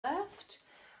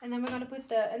And then we're going to put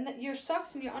your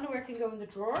socks and your underwear can go in the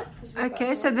drawer.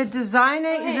 Okay, so the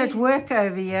designer is at work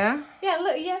over here. Yeah,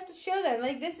 look, you have to show them.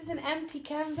 Like, this is an empty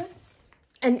canvas.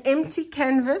 An empty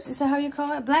canvas. Is that how you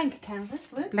call it? Blank canvas.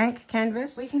 Look. Blank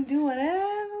canvas. We can do whatever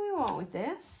we want with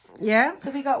this. Yeah.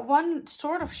 So we got one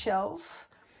sort of shelf.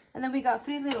 And then we got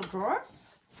 3 little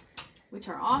drawers, which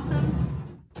are awesome.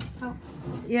 Oh.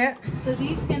 Yeah. So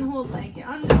these can hold like your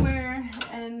underwear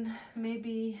and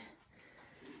maybe,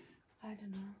 I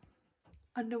don't know,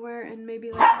 underwear and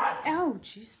maybe like, oh,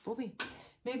 jeez, Bobby.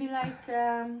 Maybe like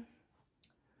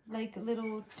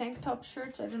little tank top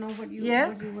shirts. I don't know what you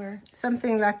wear.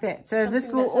 Something like that. So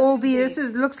this will all be,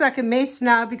 looks like a mess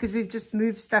now because we've just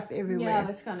moved stuff everywhere. Yeah,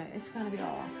 it's gonna be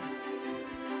all awesome.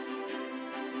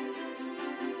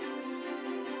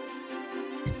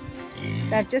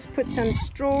 So I've just put some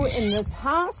straw in this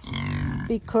house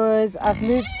because I've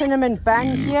moved Cinnamon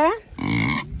Bun here.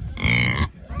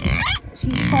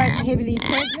 She's quite heavily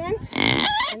pregnant,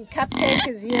 and Cupcake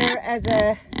is here as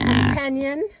a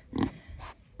companion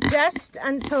just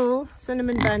until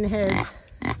Cinnamon Bun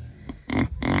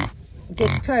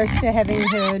gets close to having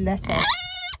her litter.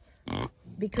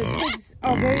 Because pigs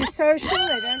are very social,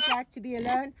 they don't like to be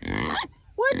alone.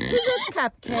 What is it,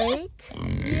 Cupcake?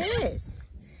 Yes.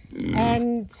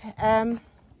 And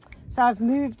so I've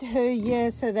moved her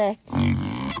here so that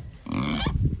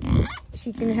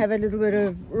she can have a little bit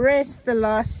of rest the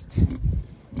last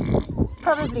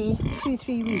probably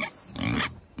 2-3 weeks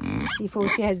before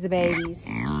she has the babies.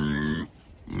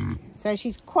 So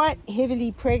she's quite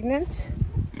heavily pregnant,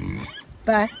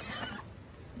 but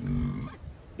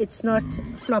it's not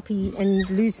floppy and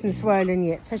loose and swollen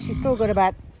yet. So she's still got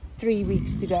about 3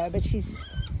 weeks to go, but she's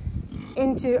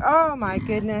into, oh my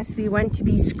goodness, we want to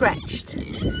be scratched.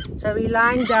 So we're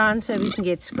lying down so we can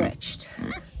get scratched.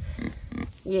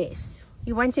 Yes.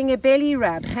 You're wanting a belly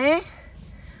rub, hey?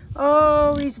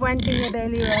 Oh, he's wanting a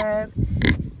belly rub.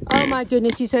 Oh my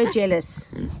goodness, you're so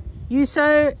jealous. You're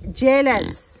so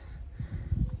jealous.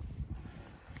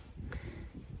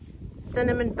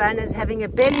 Cinnamon Bun is having a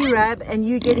belly rub and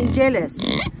you getting jealous.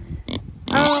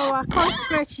 Oh, I can't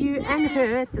scratch you and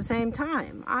her at the same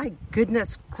time. My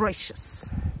goodness gracious.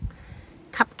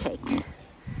 Cupcake.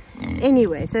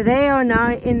 Anyway, so they are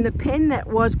now in the pen that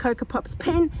was Cocoa Pop's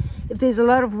pen. If there's a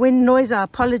lot of wind noise, I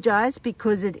apologize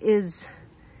because it is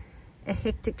a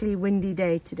hectically windy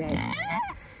day today.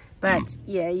 But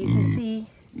yeah, you can see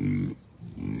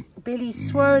belly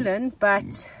swollen,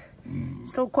 but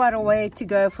still quite a way to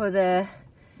go for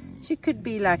she could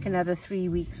be like another 3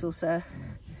 weeks or so.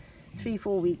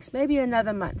 3-4 weeks, maybe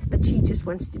another month, but she just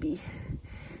wants to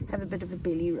have a bit of a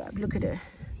belly rub. Look at her.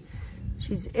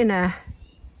 She's in a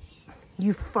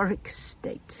euphoric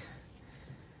state.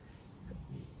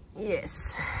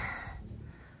 Yes.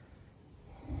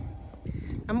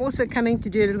 I'm also coming to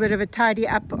do a little bit of a tidy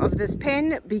up of this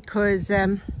pen because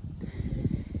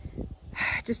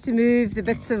just to move the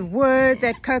bits of wood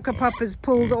that Cocoa Pop has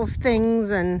pulled off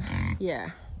things, and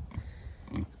yeah.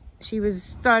 She was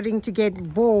starting to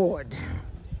get bored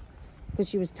because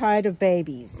she was tired of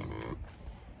babies.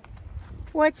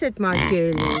 What's it, my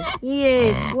girlie?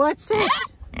 Yes, what's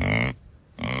it?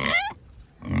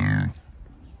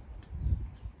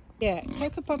 Yeah,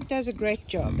 Cocoa Pop does a great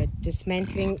job at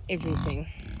dismantling everything.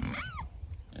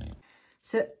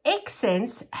 So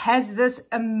Xsense has this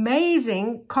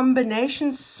amazing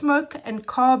combination smoke and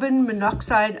carbon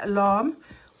monoxide alarm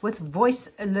with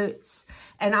voice alerts.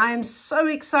 And I am so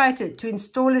excited to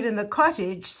install it in the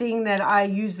cottage, seeing that I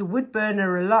use the wood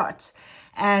burner a lot.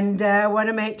 And want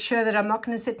to make sure that I'm not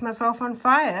going to set myself on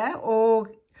fire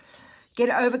or get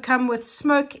overcome with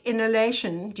smoke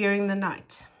inhalation during the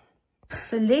night.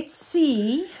 So let's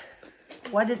see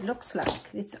what it looks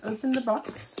like. Let's open the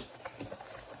box.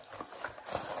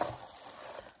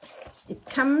 It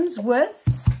comes with,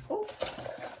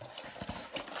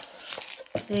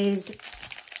 there's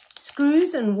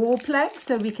screws and wall plugs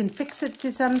so we can fix it to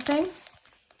something,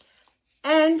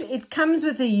 and it comes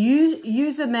with a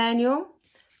user manual,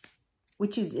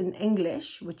 which is in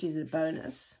English, which is a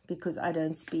bonus because I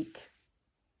don't speak.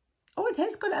 Oh, it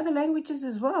has got other languages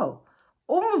as well.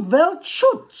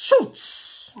 Umweltschutz.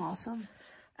 Awesome.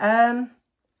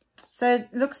 So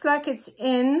it looks like it's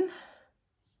in,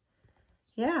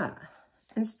 yeah,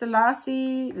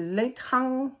 Installatie,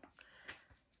 Leitgang,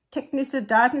 Technische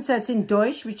Daten. So it's in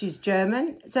Deutsch, which is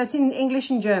German. So it's in English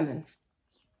and German.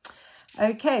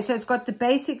 Okay, so it's got the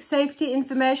basic safety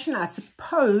information. I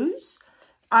suppose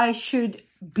I should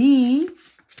be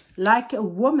like a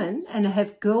woman and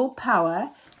have girl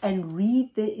power and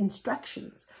read the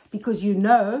instructions, because you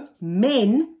know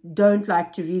men don't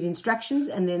like to read instructions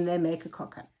and then they make a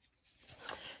cock up.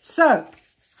 So,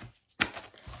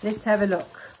 let's have a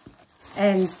look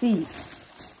and see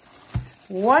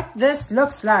what this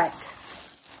looks like.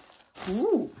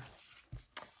 Ooh,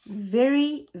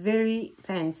 very, very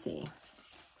fancy.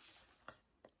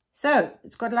 So,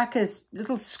 it's got like a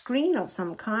little screen of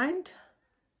some kind.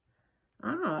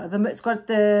 It's got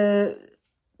the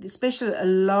special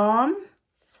alarm.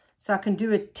 So I can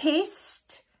do a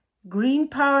test. Green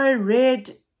power,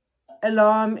 red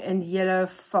alarm, and yellow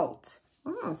fault.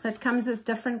 So it comes with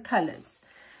different colors.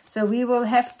 So we will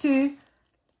have to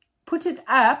put it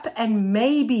up, and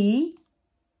maybe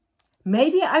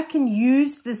I can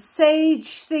use the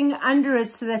sage thing under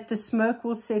it so that the smoke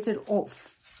will set it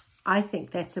off. I think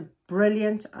that's a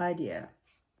brilliant idea.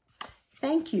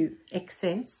 Thank you,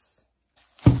 Xsense.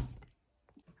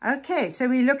 Okay, so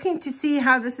we're looking to see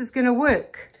how this is going to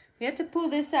work. We have to pull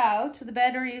this out so the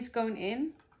battery is going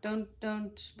in.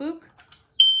 Don't spook.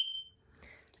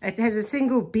 It has a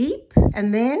single beep,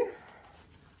 and then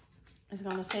it's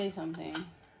going to say something.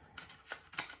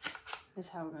 That's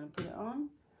how we're going to put it on.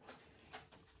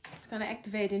 It's going to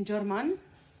activate in German.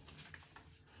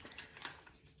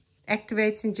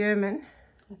 Activates in German.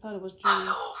 I thought it was German.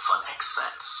 Hallo von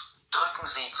Xsense. Drücken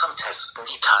Sie zum Testen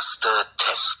die Taste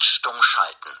Test stumm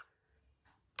schalten.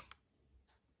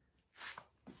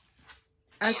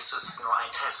 Dies ist nur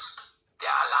ein Test.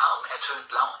 Der Alarm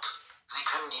ertönt laut. Sie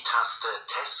können die Taste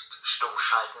Test stumm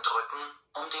schalten drücken,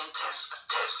 um den Test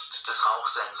des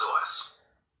Rauchsensors.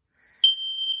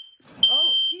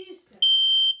 Oh, Jesus.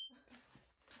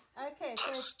 Okay,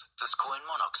 Test des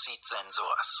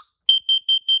Kohlenmonoxidsensors.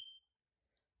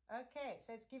 Okay,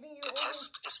 so it's giving you Der all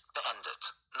Test ist beendet.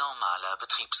 Normaler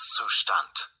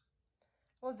Betriebszustand.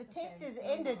 Well, the test is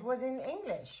ended was in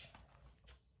English.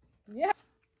 Yeah.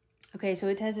 Okay, so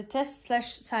it has a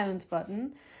test/silence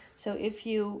button. So if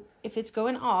it's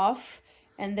going off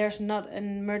and there's not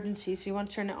an emergency, so you want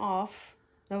to turn it off.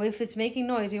 No, if it's making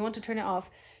noise, you want to turn it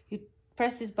off. You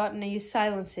press this button and you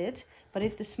silence it. But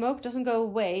if the smoke doesn't go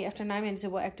away after 9 minutes,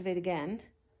 it will activate again.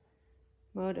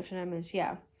 Mode after 9 minutes,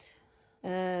 yeah.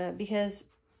 Because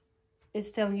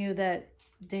it's telling you that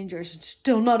danger is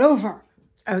still not over.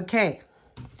 Okay.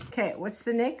 Okay, what's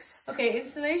the next? Okay,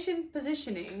 installation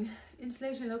positioning.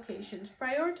 Installation locations.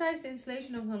 Prioritize the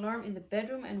installation of an alarm in the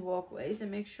bedroom and walkways,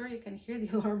 and make sure you can hear the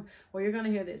alarm. Well, you're gonna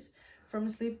hear this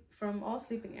from all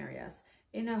sleeping areas.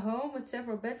 In a home with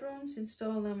several bedrooms,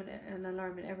 install an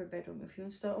alarm in every bedroom. If you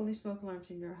install only smoke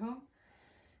alarms in your home,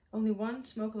 only one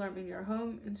smoke alarm in your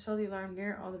home, install the alarm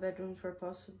near all the bedrooms where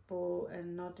possible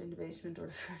and not in the basement or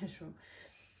the furnace room.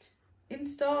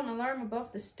 Install an alarm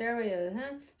above the stairway.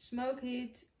 Smoke,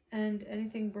 heat, and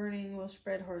anything burning will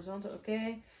spread horizontal.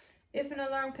 Okay. If an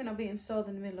alarm cannot be installed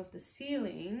in the middle of the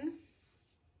ceiling.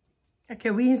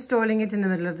 Okay, we're installing it in the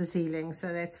middle of the ceiling,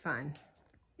 so that's fine.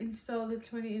 Install it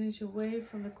 20 inches away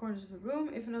from the corners of the room.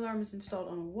 If an alarm is installed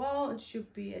on a wall, it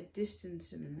should be a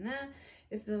distance.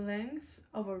 If the length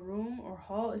of a room or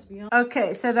hall is beyond...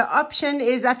 Okay, so the option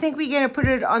is, I think we're going to put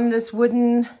it on this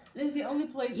wooden... This is the only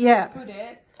place we can put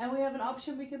it. And we have an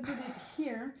option, we can put it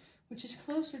here, which is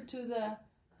closer to the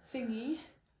thingy.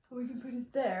 We can put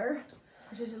it there,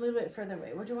 which is a little bit further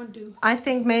away. What do you want to do? I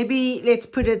think maybe let's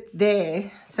put it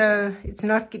there, so it's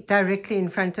not directly in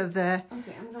front of the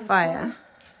fire.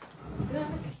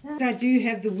 I do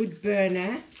have the wood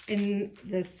burner in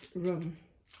this room.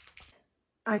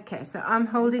 Okay, so I'm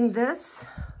holding this.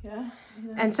 Yeah.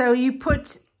 And so you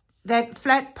put that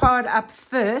flat part up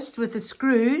first with the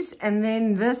screws, and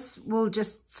then this will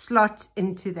just slot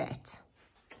into that.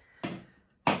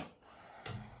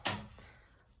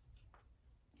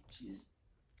 Jeez.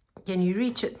 Can you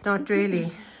reach it? Not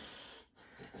really.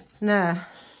 No.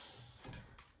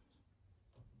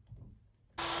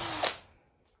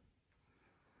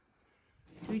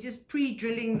 We're just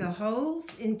pre-drilling the holes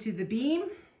into the beam.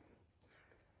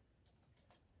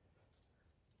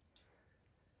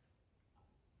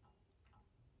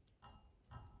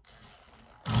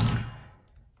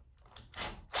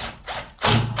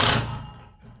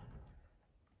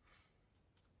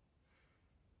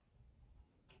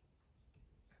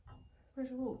 Where's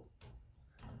the hole?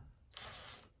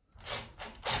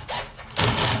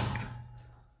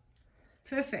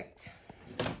 Perfect.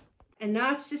 And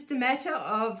now it's just a matter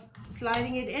of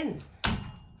sliding it in.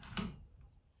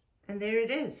 And there it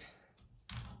is.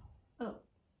 Oh.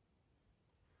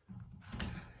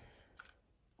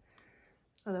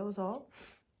 Oh, that was all?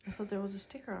 I thought there was a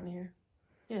sticker on here.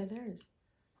 Yeah, there is.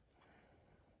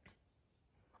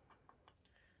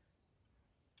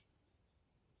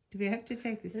 Do we have to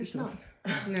take this? There's not.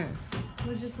 No. It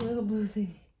was just a little blue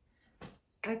thing.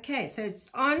 Okay, so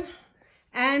it's on.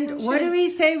 And what do we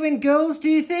say when girls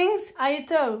do things?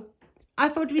 Ayato. I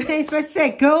thought we were supposed to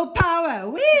say girl power.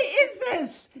 Where is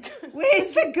this? Where's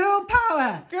the girl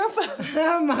power? Girl power.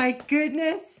 Oh my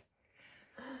goodness.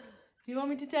 You want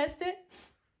me to test it?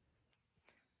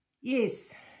 Yes.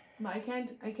 I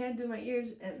can't do my ears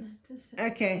and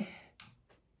Okay.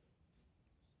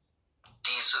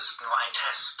 Dies ist nur ein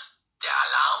Test. Der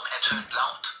Alarm ertönt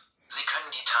laut. Sie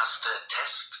können die Taste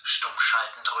Test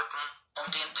stummschalten drücken,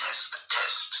 um den Test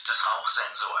des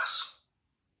Rauchsensors.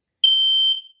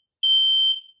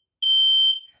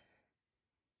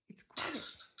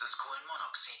 Test des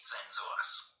Kohlenmonoxidsensors.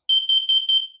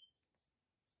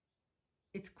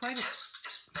 It's quite Der Test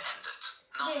ist beendet.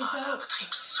 Normaler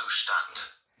Betriebszustand.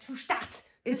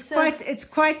 it's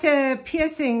quite a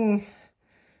piercing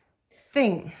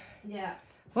thing. Yeah.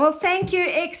 Well, thank you,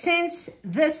 Xsense.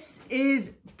 This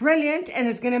is brilliant and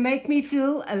it's going to make me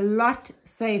feel a lot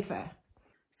safer.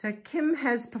 So Kim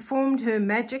has performed her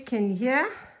magic in here,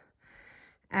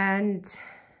 and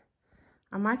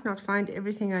I might not find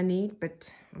everything I need, but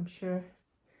I'm sure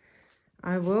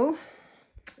I will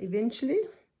eventually.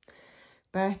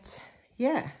 But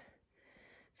yeah,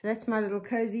 so that's my little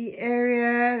cozy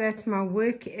area, that's my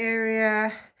work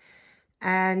area,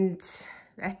 and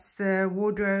that's the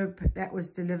wardrobe that was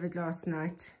delivered last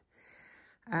night.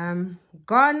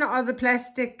 Gone are the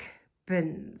plastic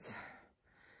bins.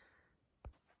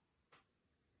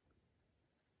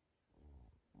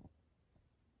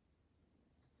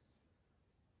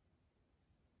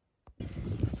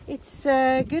 It's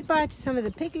goodbye to some of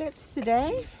the piglets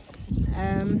today.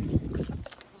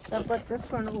 So I've got this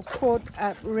one all caught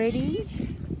up ready.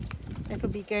 It'll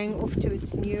be going off to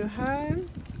its new home.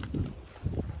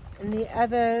 And the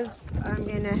others, I'm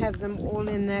going to have them all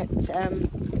in that,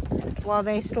 while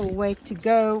they still wait to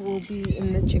go, will be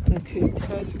in the chicken coop.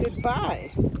 So it's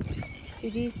goodbye to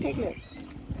these piglets.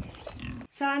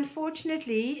 So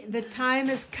unfortunately, the time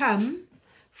has come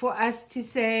for us to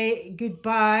say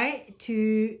goodbye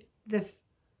to the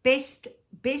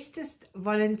bestest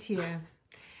volunteer.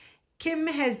 Kim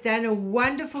has done a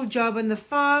wonderful job on the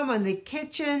farm, on the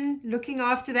kitchen, looking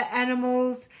after the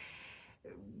animals,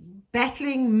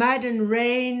 battling mud and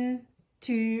rain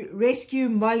to rescue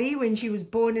Molly when she was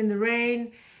born in the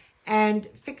rain, and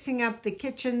fixing up the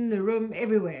kitchen, the room,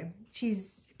 everywhere.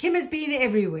 Kim has been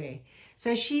everywhere.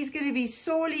 So she's going to be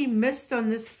sorely missed on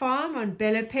this farm on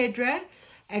Bella Pedra,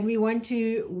 and we want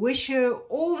to wish her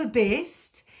all the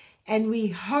best, and we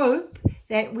hope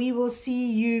that we will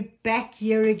see you back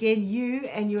here again, you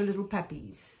and your little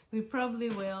puppies. We probably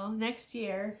will next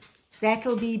year.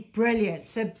 That'll be brilliant.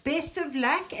 So best of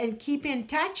luck and keep in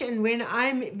touch. And when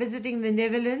I'm visiting the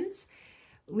Netherlands,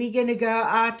 we're going to go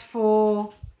out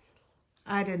for,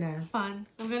 I don't know. Fun.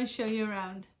 I'm going to show you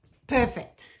around.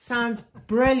 Perfect. Sounds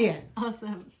brilliant.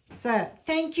 Awesome. So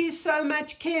thank you so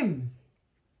much, Kim.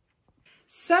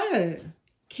 So,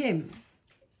 Kim,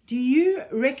 do you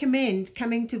recommend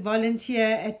coming to volunteer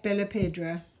at Bella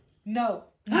Pedra? No.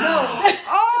 No.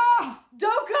 Oh!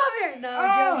 Don't come here. No,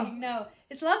 Oh. joking. No.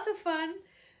 It's lots of fun.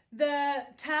 The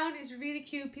town is really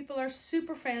cute. People are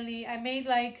super friendly. I made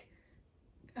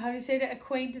how do you say that?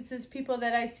 Acquaintances, people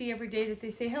that I see every day that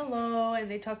they say hello and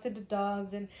they talk to the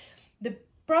dogs. And the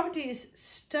property is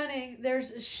stunning.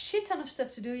 There's a shit ton of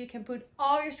stuff to do. You can put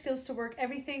all your skills to work.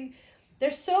 Everything.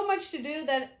 There's so much to do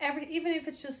that even if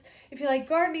it's just, if you like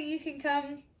gardening, you can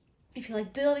come. If you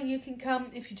like building, you can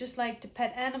come. If you just like to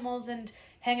pet animals and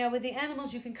hang out with the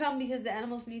animals, you can come, because the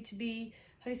animals need to be,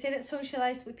 how do you say that,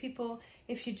 socialized with people.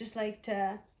 If you just like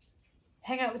to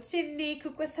hang out with Cindy,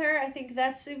 cook with her, I think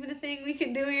that's even a thing we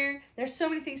can do here. There's so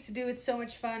many things to do. It's so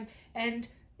much fun. And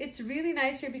it's really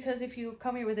nice here because if you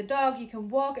come here with a dog, you can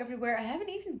walk everywhere. I haven't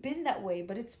even been that way,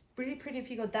 but it's really pretty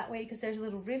if you go that way because there's a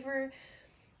little river.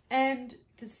 And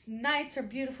the nights are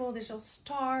beautiful. There's all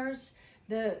stars.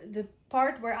 The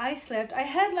part where I slept, I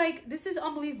had this is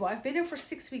unbelievable. I've been here for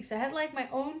 6 weeks. I had my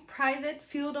own private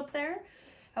field up there.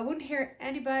 I wouldn't hear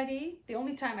anybody. The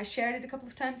only time I shared it a couple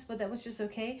of times, but that was just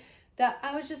okay.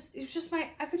 I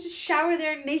could just shower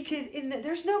there naked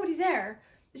there's nobody there.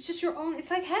 It's just your own, it's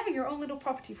like having your own little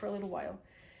property for a little while.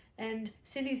 And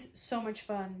Cindy's so much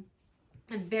fun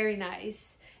and very nice.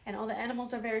 And all the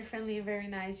animals are very friendly and very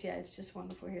nice. Yeah, it's just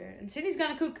wonderful here. And Cindy's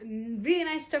gonna cook really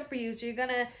nice stuff for you. So you're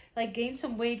gonna gain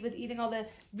some weight with eating all the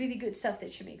really good stuff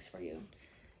that she makes for you.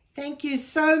 Thank you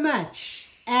so much.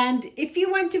 And if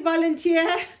you want to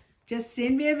volunteer, just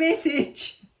send me a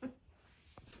message.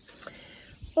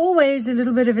 Always a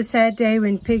little bit of a sad day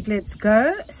when piglets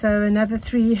go. So another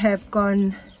 3 have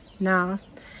gone now.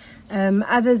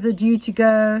 Others are due to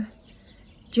go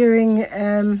during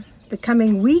the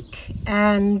coming week,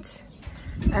 and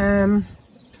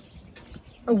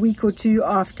a week or two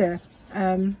after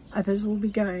others will be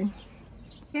going.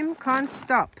 Kim can't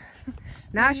stop.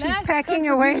 Now she's packing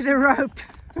away the rope.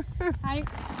 This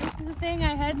is the thing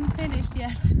I hadn't finished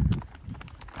yet.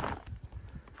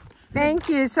 Thank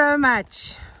you so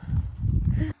much.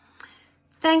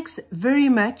 Thanks very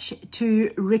much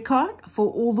to Rickard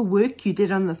for all the work you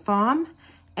did on the farm,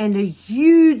 and a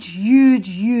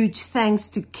huge thanks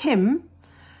to Kim.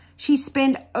 She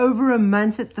spent over a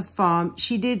month at the farm.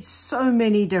 She did so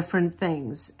many different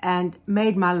things and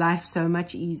made my life so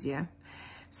much easier.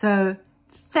 So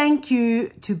thank you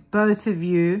to both of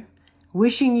you.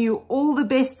 Wishing you all the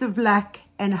best of luck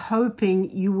and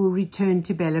hoping you will return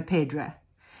to Bella Pedra.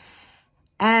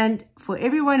 And for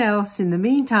everyone else, in the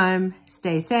meantime,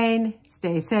 stay sane,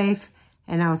 stay safe,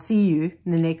 and I'll see you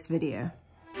in the next video.